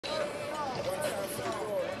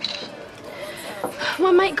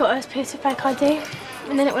My mate got hers pierced with fake ID,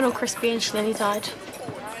 and then it went all crispy and she nearly died. So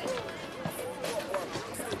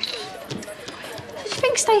do you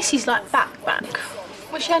think Stacey's like back?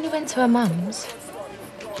 Well, she only went to her mum's.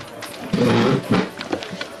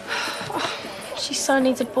 She so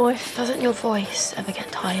needs a boy. Doesn't your voice ever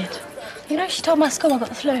get tired? You know, she told my school I got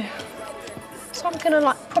the flu. So I'm gonna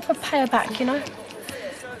like proper pay her back, you know?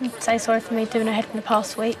 And say sorry for me doing her head in the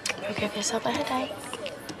past week. You'll give yourself a headache.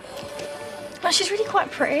 But she's really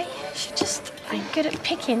quite pretty. She just ain't good at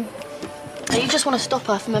picking. You just want to stop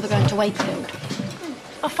her from ever going to Wakefield.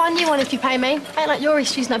 I'll find you one if you pay me. Ain't like your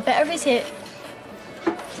history's no better, is it?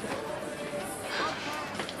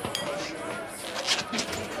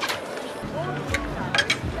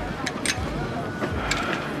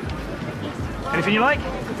 Anything you like?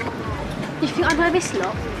 You think I'd wear this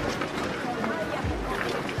lot?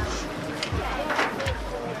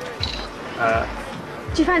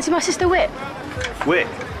 Do you fancy my sister Whit? Whit?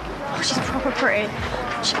 Oh, she's proper pretty.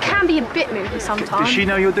 She can be a bit moody sometimes. Does she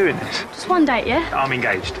know you're doing this? Just one date, yeah? I'm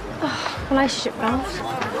engaged. Oh, relationship goals.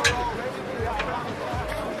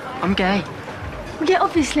 I'm gay. Yeah,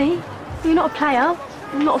 obviously. You're not a player,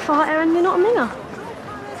 you're not a fighter, and you're not a minger.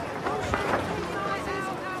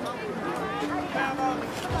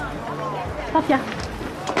 Love ya.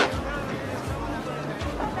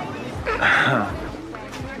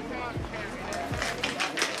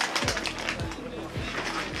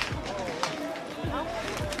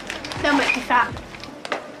 They'll make me fat.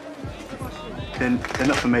 They're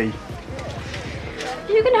not for me.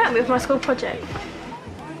 Are you going to help me with my school project?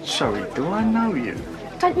 Sorry, do I know you?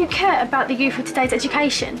 Don't you care about the youth of today's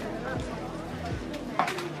education?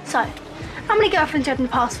 So, how many girlfriends have you had in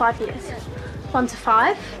the past 5 years? 1 to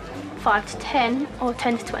 5, 5 to 10, or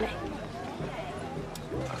 10 to 20?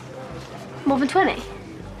 More than 20?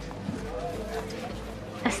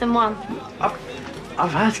 Less than 1?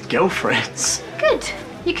 I've had girlfriends. Good.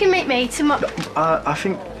 You can meet me tomorrow. I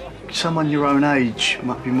think someone your own age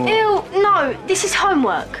might be more... Ew, no, this is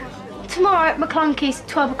homework. Tomorrow at McClunky's,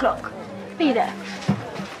 12 o'clock. Be there.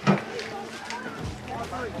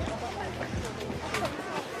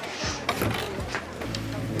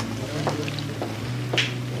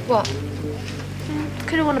 What?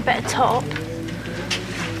 Could have won a better top.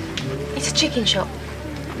 It's a chicken shop.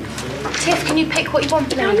 Tiff, can you pick what you want,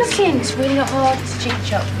 please? I'm looking. It's really not hard. It's a chicken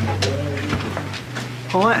shop.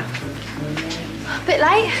 All right. A bit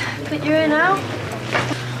late, but you're here now.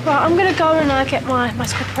 Right, I'm gonna go and get my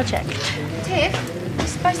school project. Tiff, you're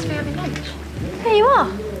supposed to be having lunch. There you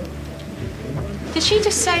are. Did she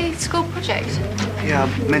just say school project? Yeah,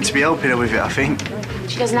 I'm meant to be helping her with it, I think.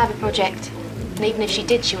 She doesn't have a project. And even if she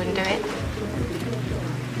did, she wouldn't do it.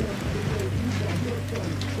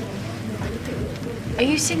 Are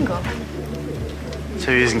you single?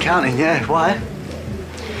 2 years and counting, yeah. Why?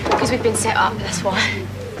 Because we've been set up, that's why.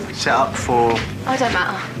 Set up for... Oh, don't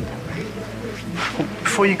matter.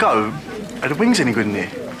 Before you go, are the wings any good in here?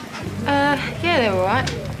 Yeah, they're all right.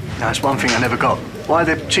 No, that's one thing I never got. Why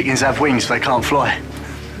do chickens have wings if they can't fly?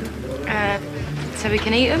 So we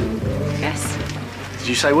can eat them, I guess. Did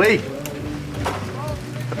you say we?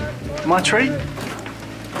 My treat?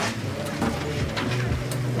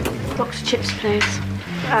 Box of chips, please.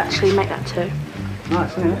 Actually, make that 2.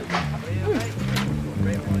 Nice, isn't it?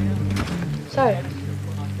 So,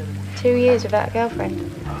 2 years without a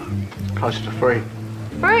girlfriend. Closer to 3.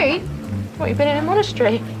 3? What, you've been in a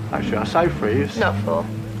monastery? Actually, I say 3. It's... Not 4.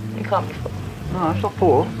 It can't be 4. No, it's not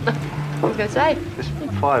 4. What was I going to say? It's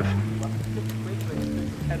 5.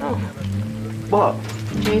 Oh. What?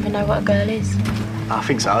 Do you even know what a girl is? I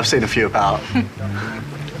think so. I've seen a few about.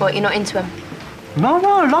 What, you're not into them? No,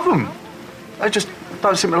 I love them. They just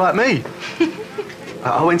don't seem to like me.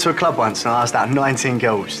 I went to a club once and I asked out 19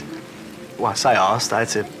 girls. Well, I say asked, I had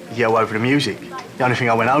to yell over the music. The only thing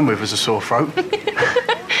I went home with was a sore throat.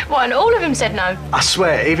 What, and all of them said no? I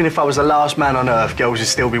swear, even if I was the last man on Earth, girls would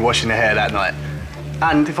still be washing their hair that night.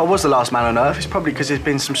 And if I was the last man on Earth, it's probably because there's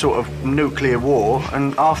been some sort of nuclear war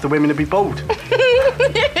and half the women would be bald.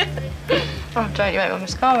 Oh, don't you make my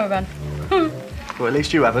mascara run. Well, at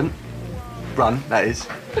least you haven't. Run, that is.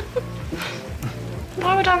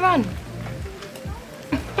 Why would I run?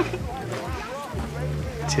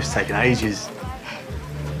 Tiff's taken ages.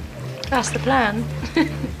 That's the plan.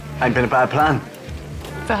 Ain't been a bad plan.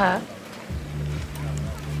 For her.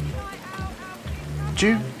 Do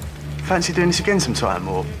you fancy doing this again sometime,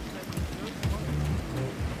 or...?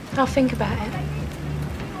 I'll think about it.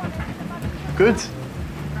 Good.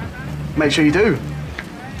 Make sure you do.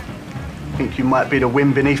 I think you might be the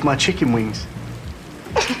wind beneath my chicken wings.